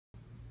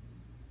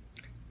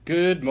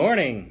Good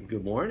morning.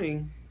 Good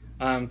morning.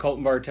 I'm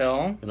Colton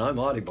Bartell, And I'm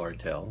Audie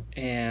Bartell.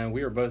 and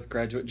we are both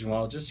graduate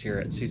gemologists here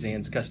at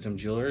Suzanne's Custom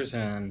Jewelers.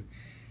 And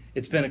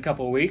it's been a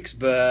couple of weeks,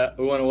 but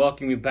we want to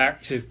welcome you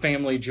back to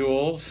Family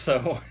Jewels.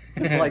 So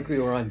It's like we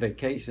were on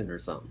vacation or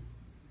something.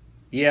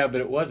 yeah,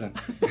 but it wasn't.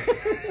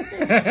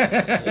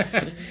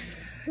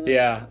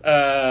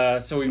 Yeah.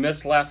 So we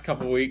missed the last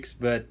couple of weeks,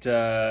 but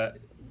a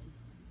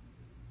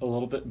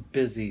little bit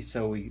busy,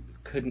 so we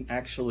couldn't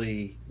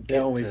actually get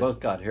Yeah, we to... both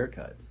got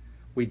haircuts.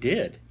 We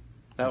did.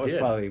 That was did.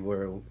 probably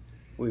where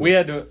We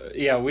had to,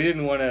 yeah, we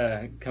didn't want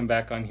to come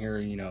back on here,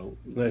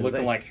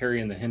 looking like Harry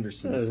and the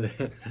Hendersons.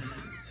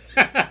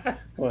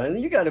 Well,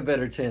 you got a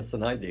better chance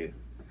than I do.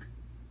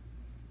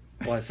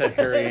 Well, I said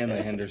Harry and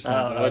the Hendersons.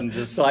 It wasn't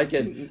just... So I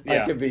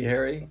could be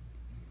Harry?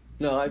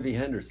 No, I'd be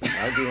Henderson.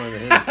 I'd be one of the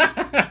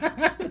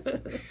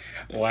Hendersons.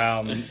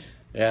 Wow.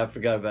 Yeah, I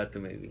forgot about the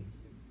movie.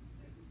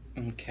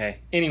 Okay.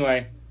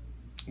 Anyway,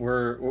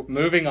 we're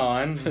moving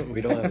on.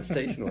 We don't have a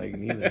station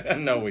wagon either.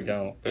 No, we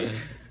don't.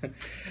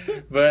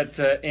 But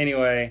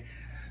anyway,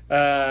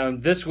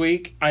 this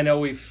week, I know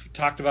we've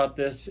talked about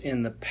this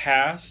in the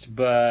past,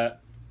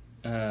 but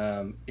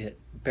it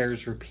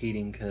bears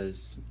repeating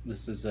because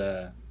this is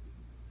a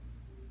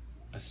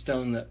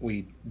stone that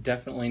we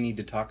definitely need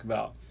to talk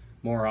about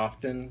more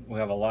often. We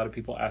have a lot of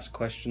people ask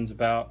questions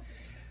about.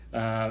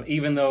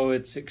 Even though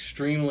it's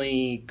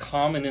extremely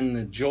common in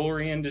the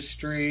jewelry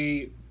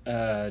industry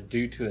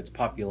due to its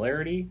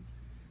popularity,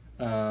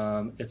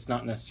 it's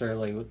not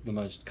necessarily the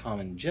most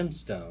common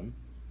gemstone,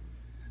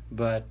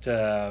 but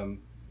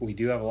we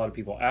do have a lot of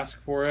people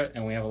ask for it,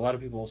 and we have a lot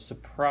of people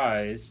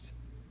surprised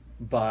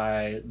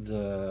by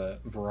the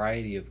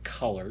variety of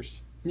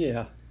colors.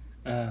 Yeah.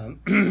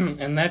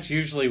 And that's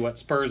usually what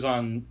spurs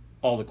on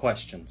all the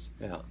questions.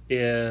 Yeah.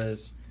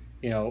 Is,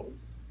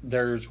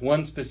 there's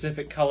one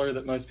specific color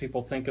that most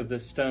people think of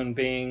this stone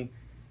being,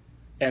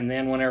 and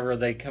then whenever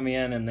they come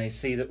in and they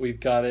see that we've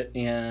got it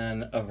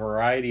in a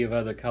variety of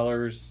other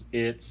colors,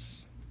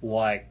 it's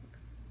like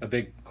a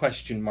big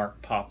question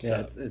mark pops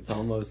up. It's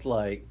almost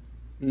like,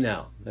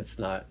 no, that's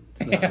not.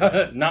 It's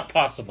not, Not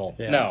possible.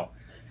 Yeah. No.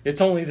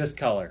 It's only this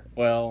color.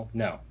 Well,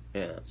 no.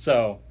 Yeah.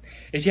 So,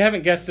 if you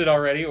haven't guessed it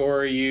already,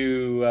 or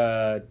you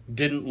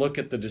didn't look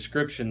at the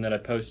description that I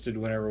posted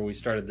whenever we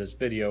started this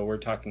video, we're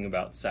talking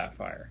about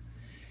sapphire.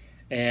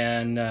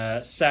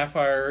 And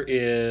sapphire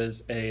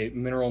is a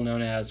mineral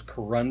known as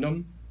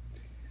corundum,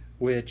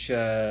 which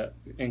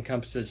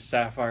encompasses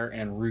sapphire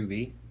and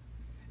ruby.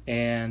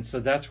 And so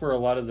that's where a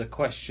lot of the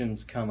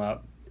questions come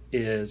up,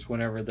 is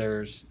whenever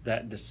there's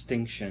that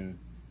distinction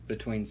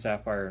between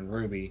sapphire and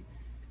ruby,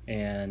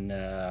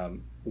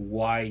 and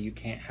why you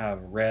can't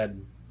have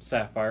red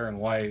sapphire and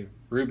why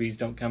rubies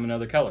don't come in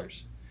other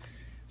colors.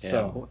 Yeah.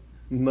 So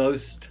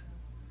most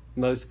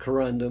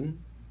corundum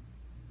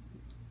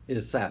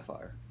is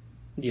sapphire.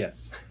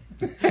 yes.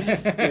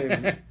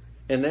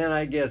 And then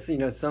I guess,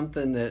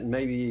 something that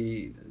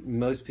maybe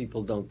most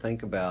people don't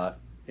think about,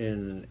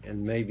 and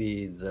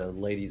maybe the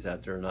ladies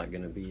out there are not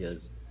going to be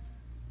as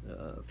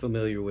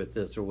familiar with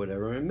this or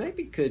whatever, and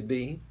maybe could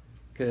be,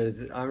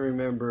 because I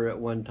remember at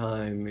one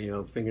time,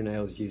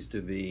 fingernails used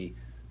to be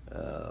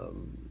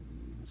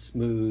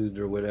smoothed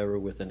or whatever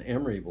with an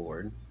emery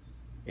board,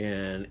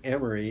 and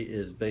emery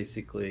is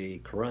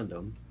basically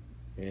corundum,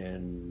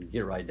 and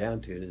get right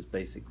down to it, is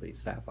basically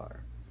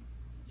sapphire.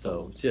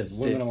 So it's just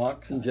aluminum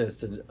oxide.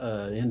 just an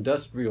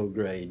industrial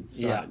grade,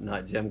 Yeah.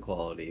 not gem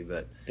quality,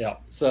 but Yeah.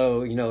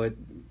 so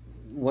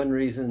one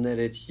reason that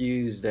it's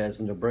used as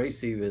an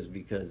abrasive is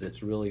because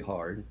it's really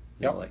hard.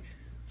 Yep. Like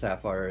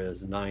sapphire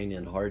is 9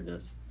 in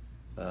hardness.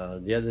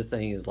 The other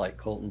thing is, like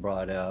Colton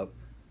brought up,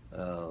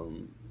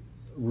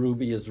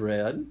 ruby is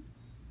red,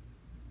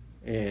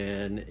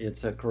 and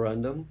it's a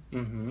corundum.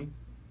 Mm-hmm.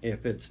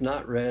 If it's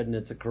not red and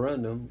it's a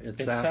corundum, it's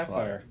sapphire.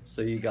 sapphire.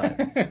 So you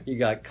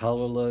got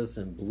colorless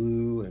and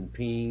blue and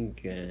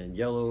pink and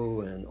yellow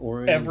and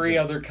orange. Every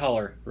other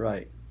color.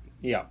 Right.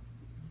 Yeah.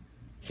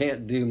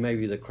 Can't do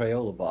maybe the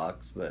Crayola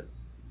box, but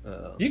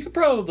You could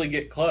probably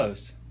get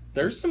close.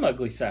 There's some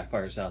ugly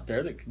sapphires out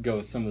there that could go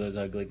with some of those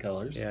ugly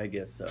colors. yeah, I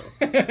guess so.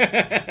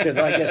 Because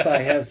I guess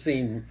I have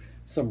seen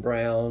some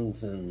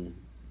browns and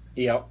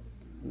Yep.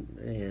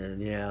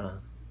 yeah.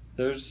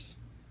 There's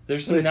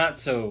some not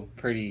so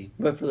pretty.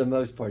 But for the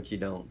most part, you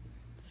don't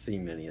see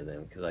many of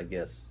them, because I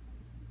guess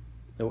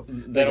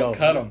They don't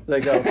cut them.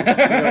 They go,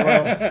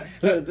 well,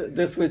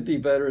 this would be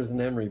better as an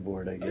emery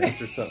board, I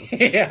guess, or something.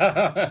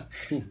 Yeah.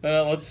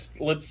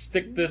 Let's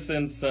stick this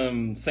in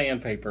some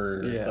sandpaper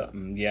or Yeah.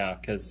 something. Yeah,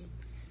 because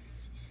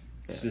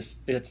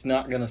it's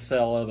not going to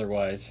sell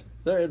otherwise.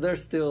 They're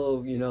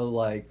still,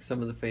 like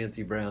some of the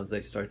fancy browns,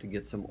 they start to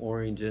get some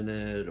orange in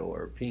it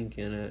or pink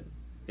in it.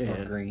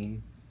 Or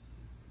green.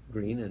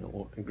 Green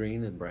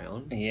and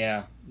brown.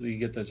 Yeah, you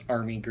get those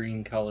army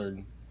green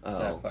colored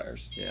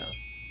sapphires. Yeah.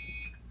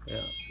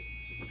 Yeah.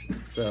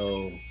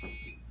 So,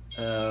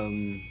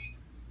 I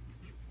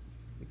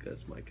think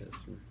that's my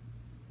customer.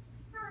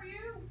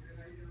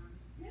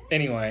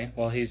 Anyway,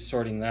 while he's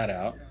sorting that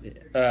out,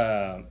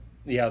 Yeah.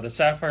 Yeah, the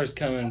sapphires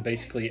come in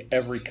basically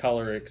every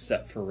color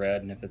except for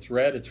red, and if it's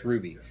red, it's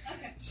ruby.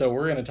 So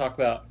we're going to talk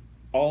about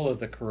all of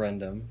the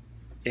corundum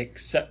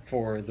except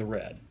for the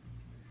red.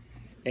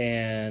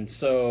 And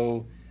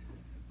so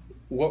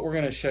what we're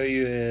going to show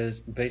you is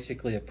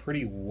basically a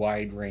pretty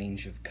wide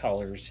range of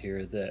colors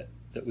here that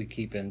we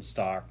keep in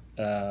stock.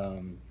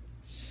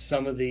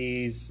 Some of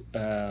these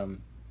are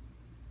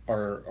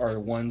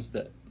ones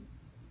that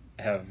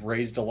have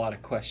raised a lot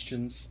of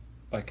questions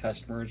by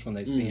customers when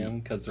they see them,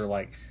 because they're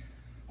like,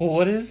 well,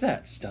 what is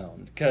that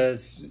stone?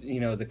 Because,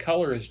 the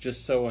color is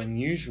just so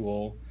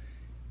unusual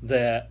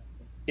that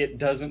it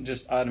doesn't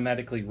just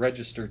automatically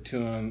register to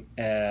them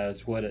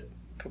as what it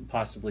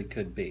possibly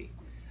could be.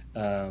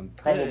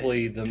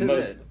 Probably the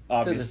most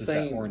obvious is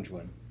that orange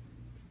one.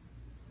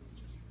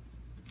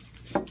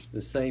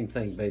 The same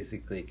thing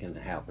basically can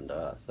happen to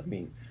us. I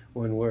mean,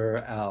 when we're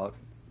out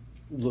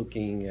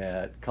looking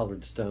at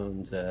colored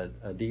stones at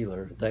a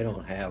dealer, they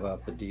don't have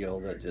up a deal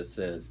that just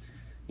says,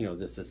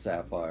 this is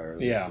sapphire, or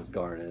this is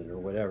garnet, or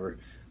whatever.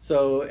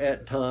 So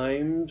at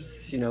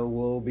times,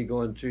 we'll be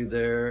going through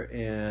there,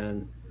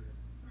 and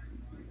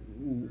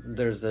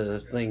there's a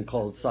thing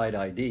called site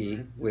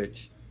ID,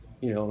 which,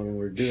 when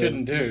we're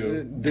doing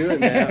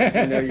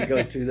that, you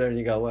go through there and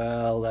you go,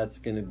 well, that's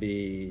going to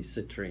be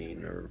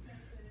citrine, or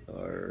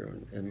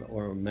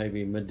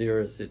maybe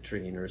Madeira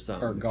citrine or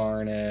something, or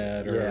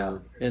garnet,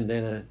 or and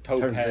then it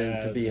turns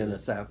into being a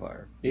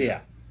sapphire.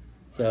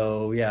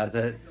 So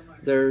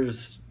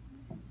there's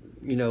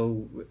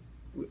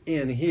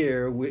in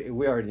here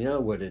we already know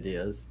what it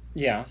is.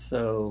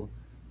 So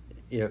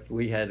if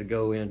we had to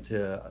go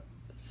into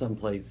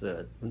someplace,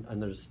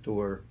 another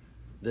store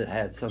that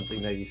had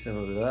something maybe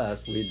similar to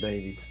us, we'd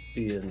maybe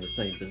be in the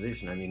same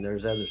position. I mean,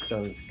 there's other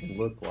stones that can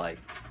look like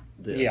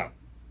this.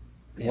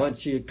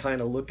 Once you kind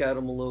of look at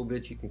them a little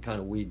bit, you can kind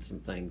of weed some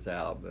things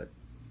out. But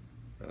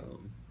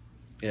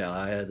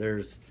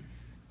there's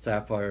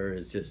sapphire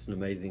is just an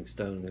amazing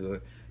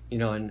stone.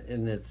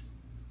 And it's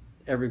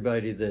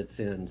everybody that's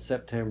in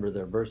September,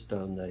 their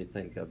birthstone, they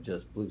think of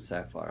just blue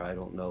sapphire. I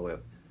don't know if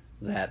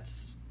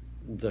that's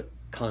the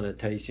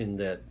connotation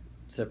that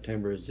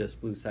September is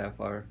just blue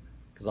sapphire,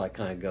 because I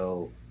kind of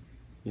go,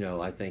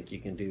 I think you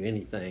can do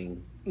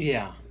anything.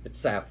 It's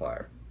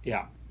sapphire.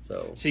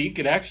 So you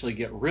could actually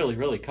get really,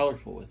 really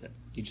colorful with it.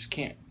 You just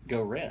can't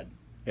go red.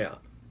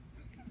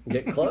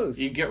 Get close.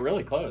 You get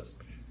really close.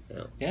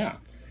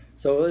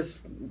 So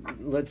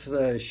let's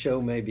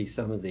show maybe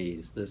some of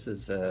these. This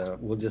is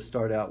we'll just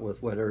start out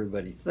with what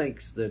everybody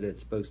thinks that it's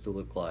supposed to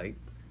look like,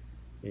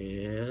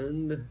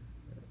 and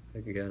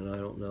again, I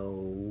don't know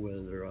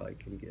whether I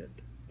can get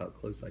how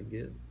close I can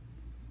get.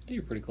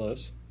 You're pretty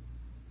close.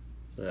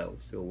 So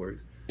that still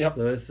works. Yep.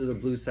 So this is a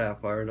blue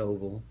sapphire, an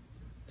oval.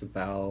 It's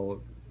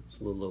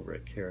a little over a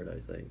carat, I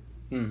think.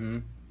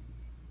 And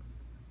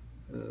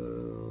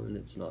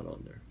it's not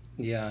on there.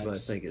 But I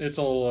think it's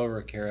a little over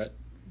a carat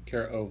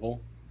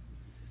oval.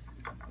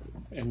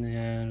 And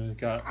then we've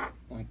got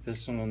like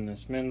this one on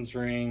this men's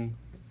ring.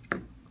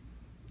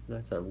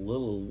 That's a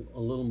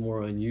little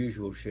more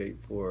unusual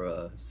shape for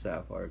a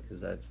sapphire,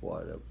 because that's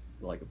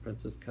like a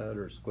princess cut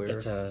or square.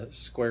 It's a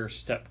square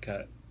step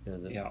cut.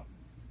 Yeah.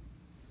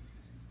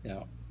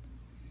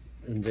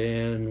 And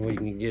then we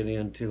can get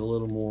into a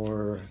little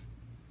more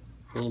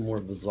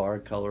bizarre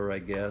color, I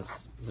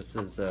guess. This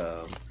is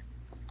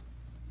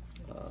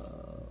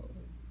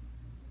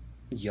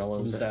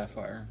yellow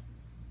sapphire.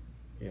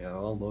 Yeah,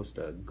 almost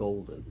a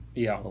golden.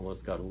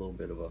 Almost got a little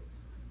bit of a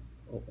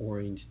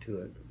orange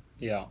to it.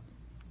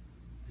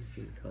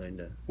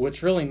 Kind of.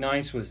 What's really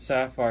nice with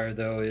sapphire,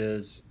 though,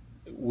 is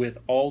with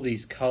all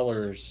these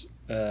colors,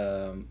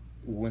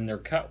 when they're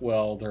cut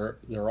well,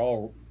 they're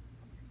all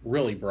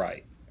really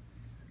bright.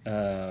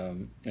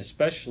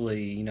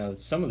 Especially,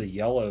 some of the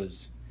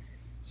yellows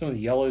and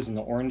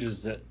the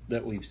oranges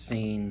that we've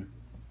seen,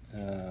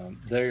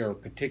 they are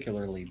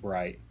particularly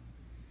bright.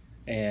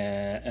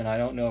 And I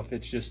don't know if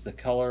it's just the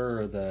color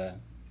or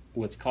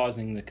what's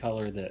causing the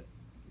color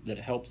that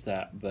helps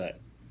that, but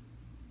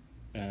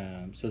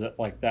so that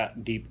like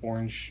that deep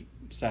orange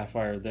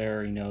sapphire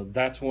there,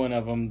 that's one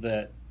of them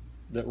that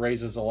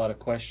raises a lot of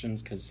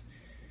questions, because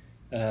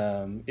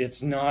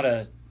it's not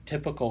a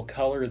typical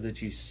color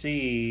that you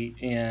see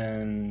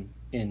in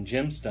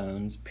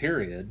gemstones,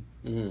 period.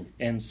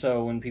 And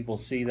so when people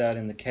see that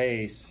in the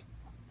case,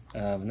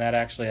 and that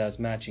actually has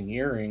matching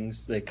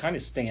earrings, they kind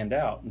of stand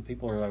out, and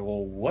people are like,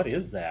 well, what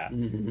is that?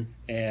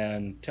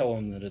 And tell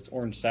them that it's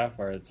orange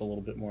sapphire. It's a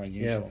little bit more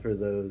unusual. For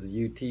those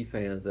UT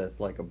fans, that's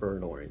like a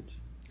burnt orange.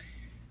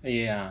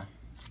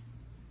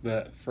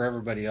 But for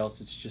everybody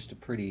else, it's just a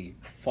pretty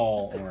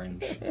fall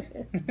orange.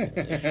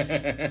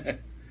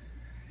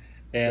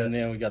 And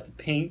then we got the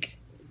pink.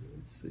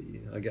 Let's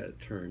see, I got it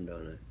turned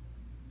on it.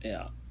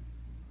 The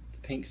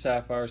pink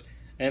sapphires.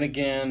 And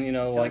again,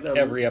 like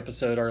every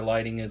episode, our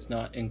lighting is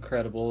not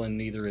incredible, and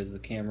neither is the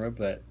camera,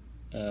 but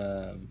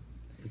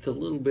it's a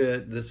little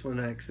bit. This one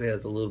actually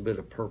has a little bit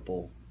of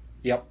purple.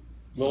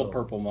 Little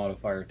purple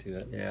modifier to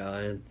it.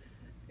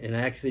 And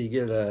actually, you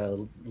get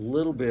a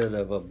little bit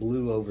of a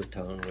blue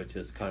overtone, which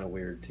is kind of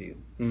weird too,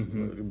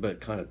 but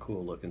kind of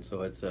cool looking.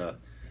 So it's a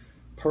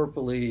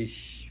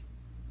purplish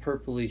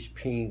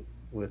pink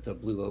with a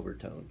blue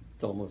overtone.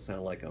 It almost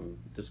sounds like I'm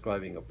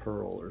describing a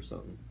pearl or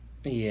something.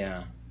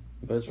 Yeah,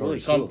 but it's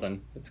really cool.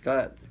 Something. It's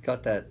got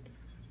that.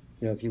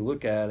 If you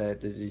look at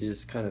it, you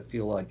just kind of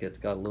feel like it's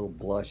got a little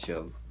blush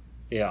of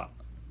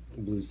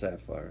blue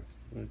sapphire.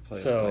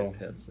 So my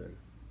pets there.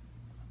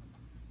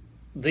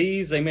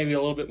 These, they may be a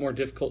little bit more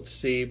difficult to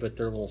see, but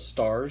they're little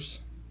stars.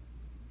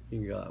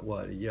 You got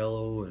what, a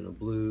yellow and a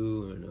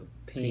blue and a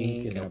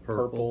pink and a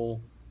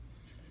purple.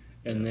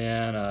 And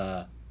then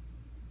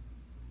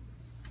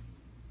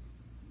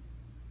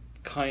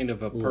kind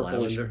of a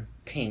purplish lavender.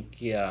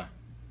 Pink, yeah.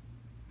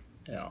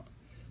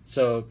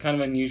 So kind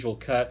of unusual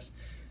cuts.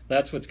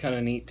 That's what's kind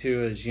of neat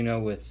too, is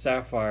with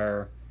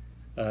sapphire,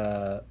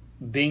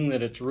 being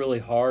that it's really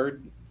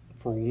hard.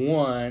 For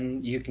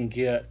one, you can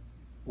get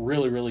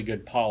really, really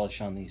good polish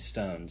on these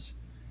stones,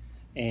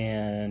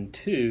 and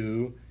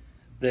two,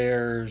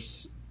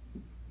 there's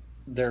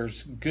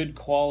good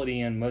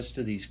quality in most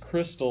of these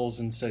crystals,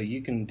 and so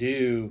you can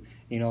do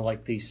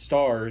like these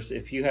stars.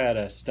 If you had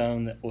a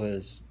stone that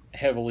was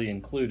heavily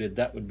included,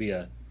 that would be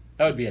a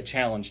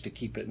challenge to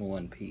keep it in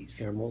one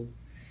piece. Emerald.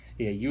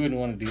 Yeah, you wouldn't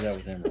want to do that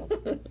with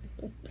emerald.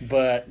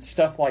 But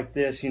stuff like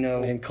this,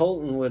 And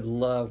Colton would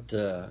love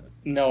to.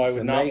 No, I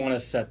would not want to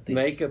set these.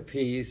 Make a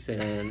piece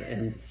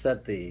and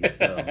set these.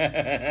 So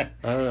I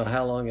don't know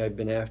how long I've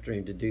been after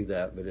him to do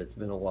that, but it's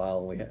been a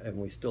while, and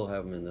we still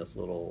have them in this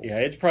little. Yeah,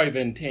 it's probably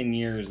been 10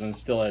 years and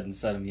still hadn't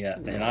set them yet,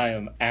 and I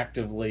am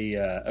actively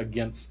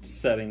against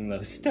setting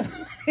those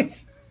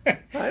stones.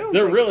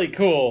 They're really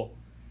cool,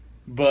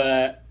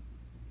 but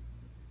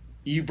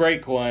you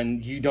break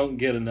one, you don't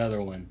get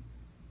another one.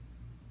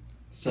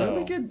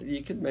 So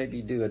you could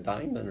maybe do a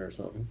diamond or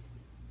something.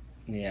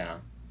 Yeah.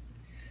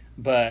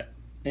 But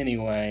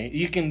anyway,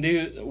 you can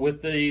do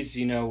with these,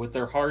 with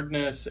their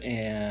hardness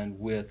and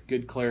with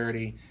good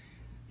clarity,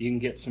 you can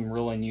get some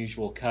real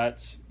unusual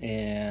cuts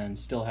and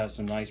still have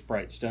some nice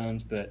bright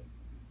stones. But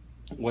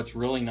what's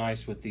really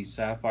nice with these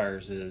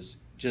sapphires is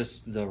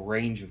just the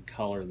range of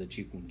color that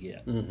you can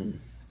get.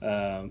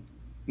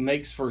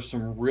 Makes for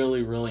some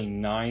really, really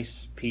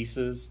nice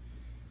pieces.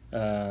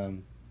 They're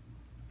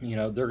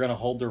going to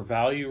hold their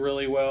value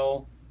really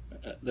well.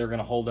 They're going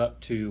to hold up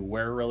to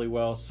wear really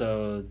well.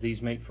 So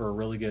these make for a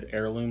really good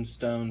heirloom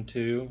stone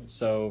too.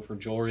 So for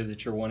jewelry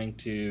that you're wanting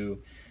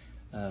to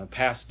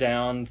pass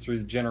down through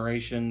the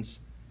generations,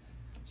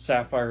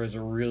 sapphire is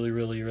a really,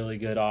 really, really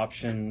good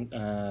option,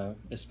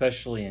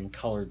 especially in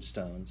colored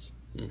stones,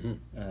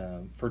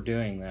 for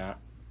doing that,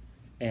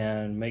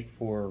 and make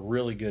for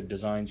really good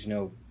designs.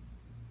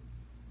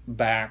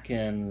 Back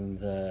in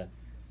the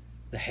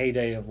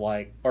heyday of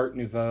like Art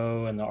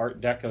Nouveau and the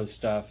Art Deco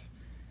stuff,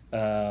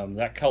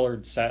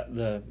 that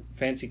the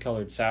fancy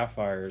colored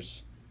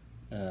sapphires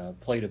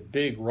played a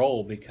big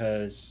role,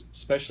 because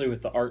especially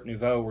with the Art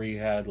Nouveau, where you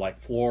had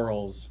like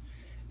florals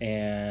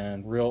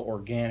and real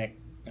organic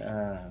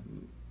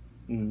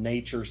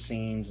nature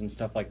scenes and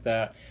stuff like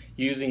that,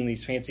 using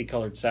these fancy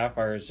colored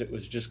sapphires, it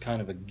was just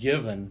kind of a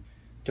given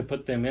to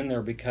put them in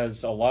there,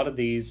 because a lot of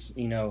these,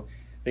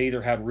 they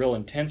either had real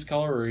intense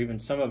color, or even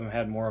some of them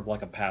had more of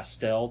like a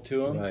pastel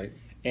to them. Right.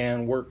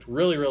 And worked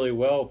really, really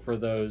well for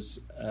those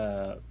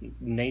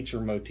nature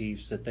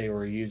motifs that they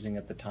were using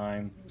at the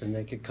time. And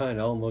they could kind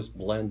of almost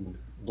blend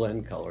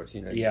colors.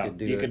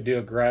 You could do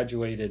a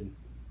graduated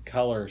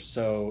color,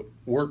 so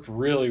worked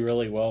really,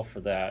 really well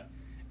for that.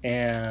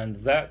 And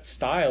that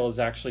style is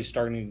actually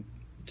starting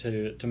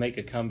to make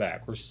a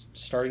comeback. We're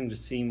starting to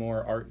see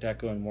more Art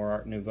Deco and more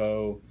Art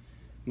Nouveau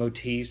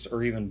motifs,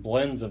 or even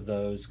blends of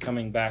those,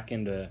 coming back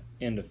into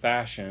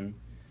fashion.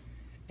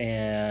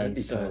 And it'd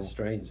be so kind of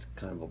strange,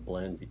 kind of a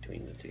blend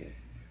between the two.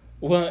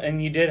 Well, and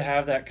you did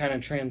have that kind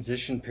of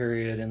transition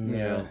period in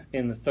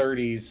the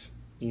 30s.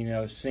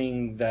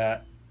 Seeing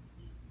that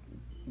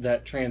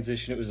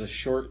transition, it was a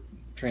short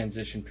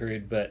transition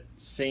period, but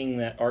seeing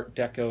that Art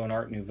Deco and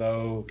Art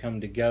Nouveau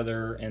come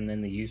together, and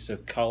then the use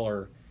of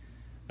color,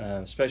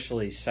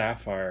 especially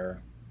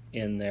sapphire,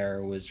 in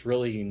there, was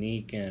really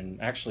unique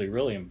and actually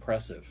really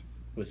impressive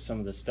with some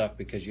of the stuff,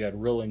 because you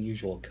had real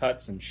unusual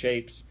cuts and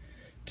shapes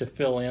to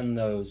fill in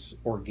those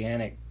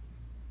organic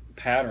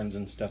patterns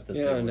and stuff that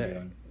they were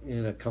doing.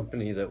 In a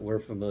company that we're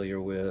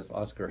familiar with,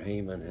 Oscar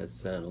Heyman has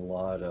done a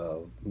lot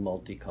of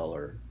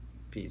multicolor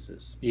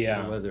pieces.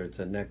 Yeah. Whether it's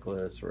a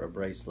necklace or a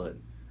bracelet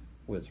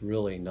with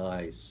really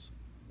nice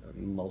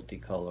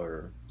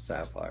multicolor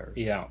sapphires.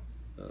 Yeah.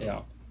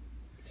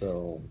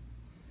 So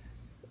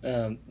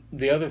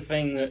the other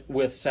thing that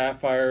with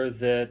sapphire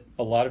that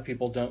a lot of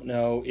people don't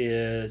know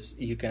is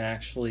you can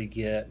actually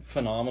get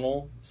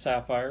phenomenal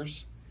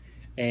sapphires.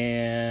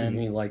 And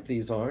you mean like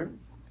these aren't?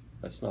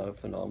 That's not a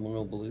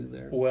phenomenal blue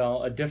there?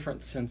 Well, a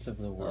different sense of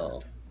the word.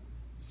 Oh.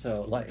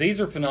 So these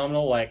are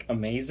phenomenal, like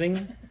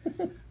amazing,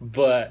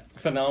 but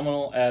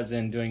phenomenal as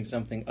in doing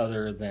something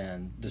other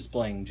than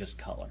displaying just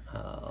color.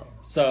 Oh.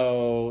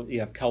 So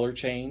you have color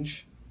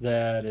change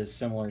that is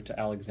similar to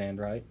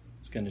alexandrite.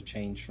 It's going to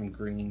change from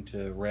green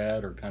to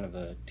red, or kind of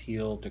a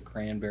teal to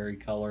cranberry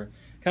color.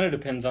 Kind of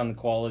depends on the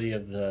quality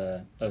of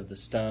the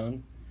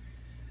stone.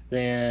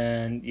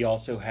 Then you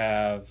also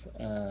have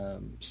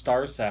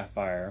star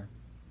sapphire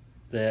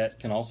that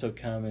can also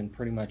come in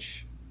pretty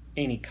much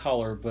any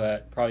color,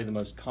 but probably the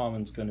most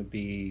common is going to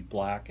be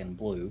black and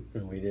blue.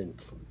 And we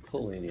didn't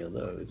pull any of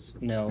those.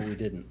 No, we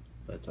didn't.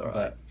 That's all right.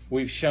 But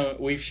we've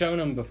shown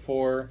them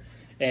before,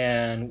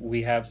 and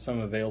we have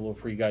some available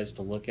for you guys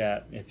to look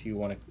at if you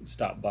want to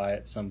stop by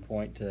at some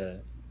point to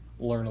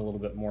learn a little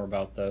bit more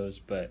about those.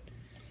 But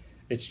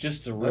it's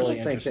just a really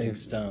interesting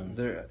stone.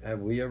 Have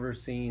we ever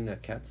seen a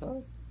cat's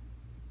eye?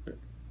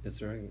 Is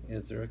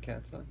there a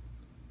cat's eye?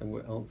 I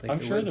don't think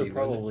I'm sure there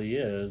probably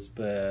is,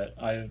 but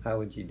how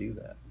would you do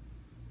that?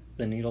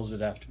 The needles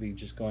would have to be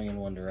just going in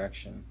one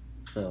direction.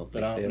 But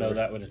I don't know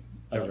that would.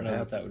 I don't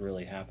know if that would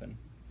really happen.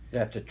 You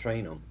have to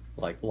train them,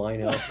 like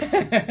line up.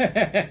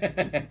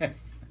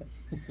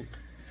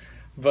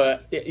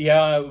 But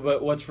yeah,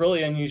 but what's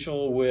really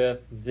unusual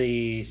with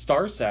the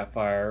star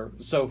sapphire?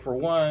 So for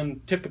one,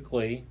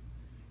 typically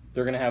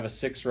they're going to have a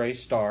 6-ray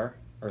star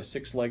or a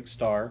 6-leg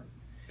star.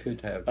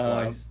 Could have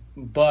twice.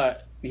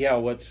 But yeah,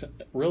 what's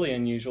really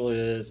unusual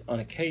is on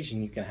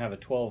occasion you can have a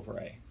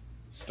 12-ray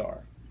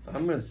star.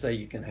 I'm going to say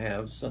you can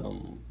have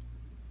some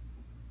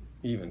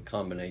even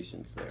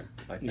combinations there.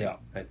 I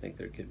think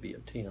there could be a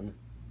 10.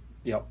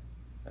 Yep.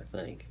 I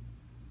think.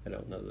 I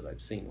don't know that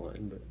I've seen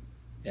one, but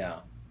yeah,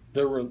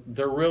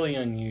 they're really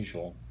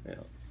unusual. Yeah.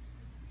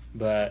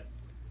 But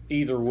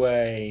either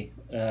way,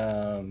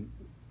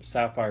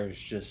 sapphire is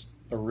just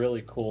a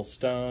really cool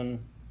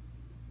stone.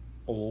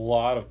 A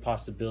lot of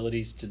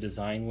possibilities to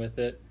design with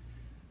it.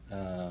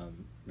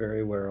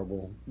 Very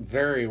wearable.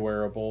 Very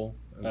wearable.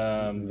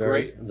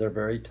 Great. They're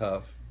very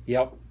tough.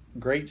 Yep.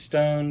 Great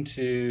stone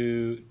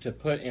to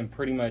put in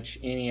pretty much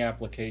any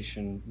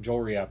application,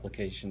 jewelry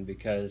application,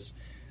 because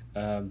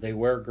they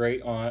wear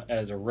great on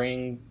as a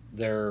ring.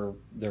 They're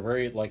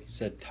very, like you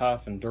said,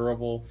 tough and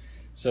durable.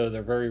 So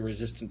they're very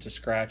resistant to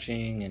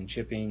scratching and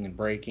chipping and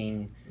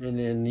breaking. And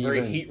then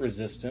very heat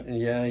resistant.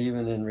 Yeah,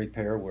 even in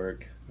repair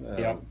work.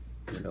 Yep.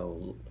 You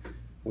know,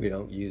 we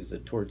don't use a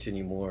torch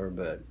anymore,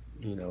 but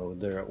you know,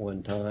 there at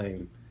one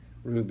time,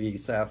 ruby,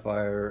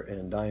 sapphire,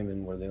 and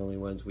diamond were the only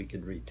ones we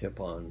could retip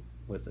on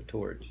with a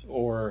torch.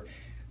 Or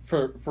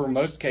for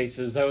most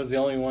cases, that was the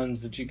only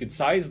ones that you could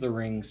size the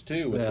rings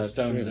to with the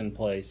stones in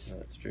place.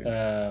 That's true.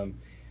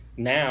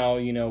 Now,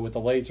 you know, with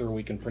the laser,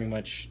 we can pretty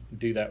much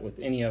do that with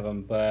any of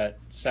them. But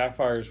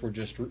sapphires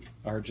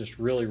are just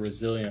really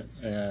resilient,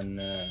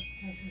 and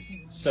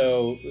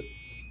so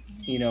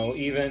you know,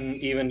 even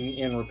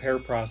in repair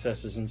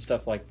processes and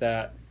stuff like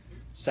that,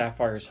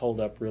 sapphires hold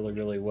up really,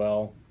 really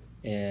well.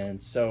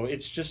 And so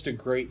it's just a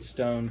great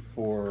stone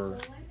for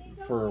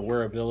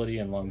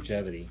wearability and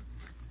longevity.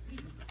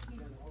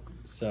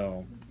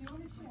 So,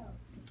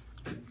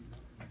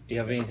 you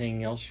have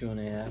anything else you want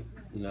to add?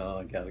 No,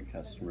 I got a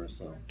customer,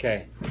 so.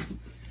 Okay.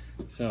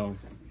 So,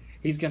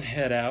 he's going to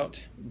head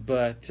out,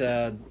 but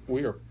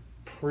we are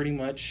pretty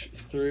much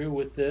through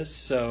with this.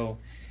 So,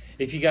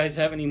 if you guys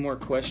have any more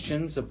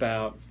questions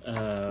about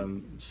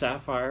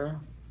sapphire,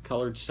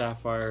 colored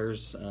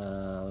sapphires,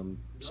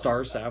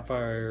 star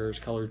sapphires,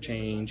 color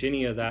change,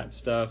 any of that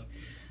stuff,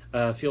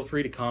 feel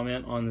free to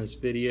comment on this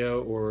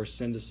video or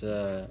send us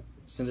a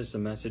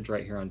message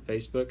right here on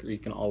Facebook, or you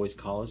can always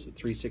call us at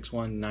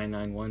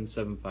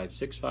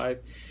 361-991-7565.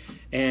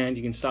 And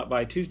you can stop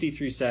by Tuesday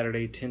through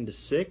Saturday, 10 to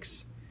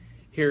 6,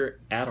 here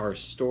at our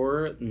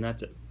store, and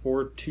that's at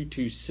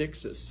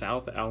 4226 at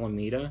South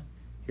Alameda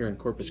here in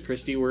Corpus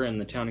Christi. We're in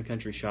the Town and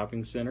Country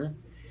Shopping Center.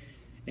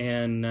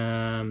 And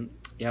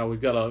yeah,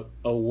 we've got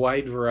a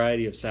wide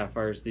variety of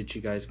sapphires that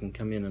you guys can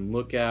come in and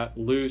look at,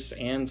 loose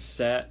and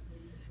set.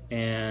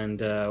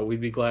 And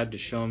we'd be glad to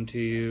show them to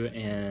you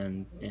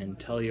and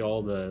tell you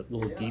all the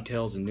little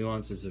details and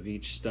nuances of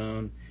each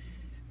stone.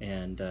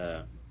 And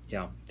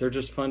yeah, they're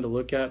just fun to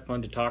look at,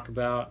 fun to talk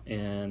about.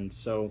 And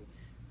so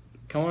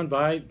come on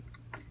by.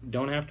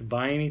 Don't have to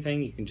buy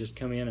anything. You can just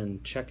come in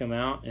and check them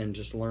out and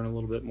just learn a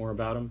little bit more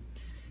about them.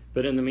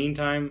 But in the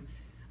meantime,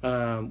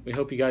 we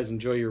hope you guys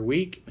enjoy your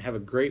week. Have a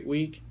great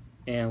week.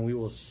 And we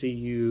will see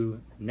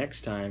you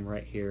next time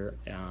right here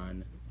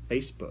on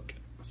Facebook.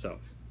 So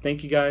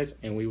thank you guys,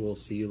 and we will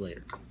see you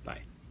later.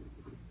 Bye.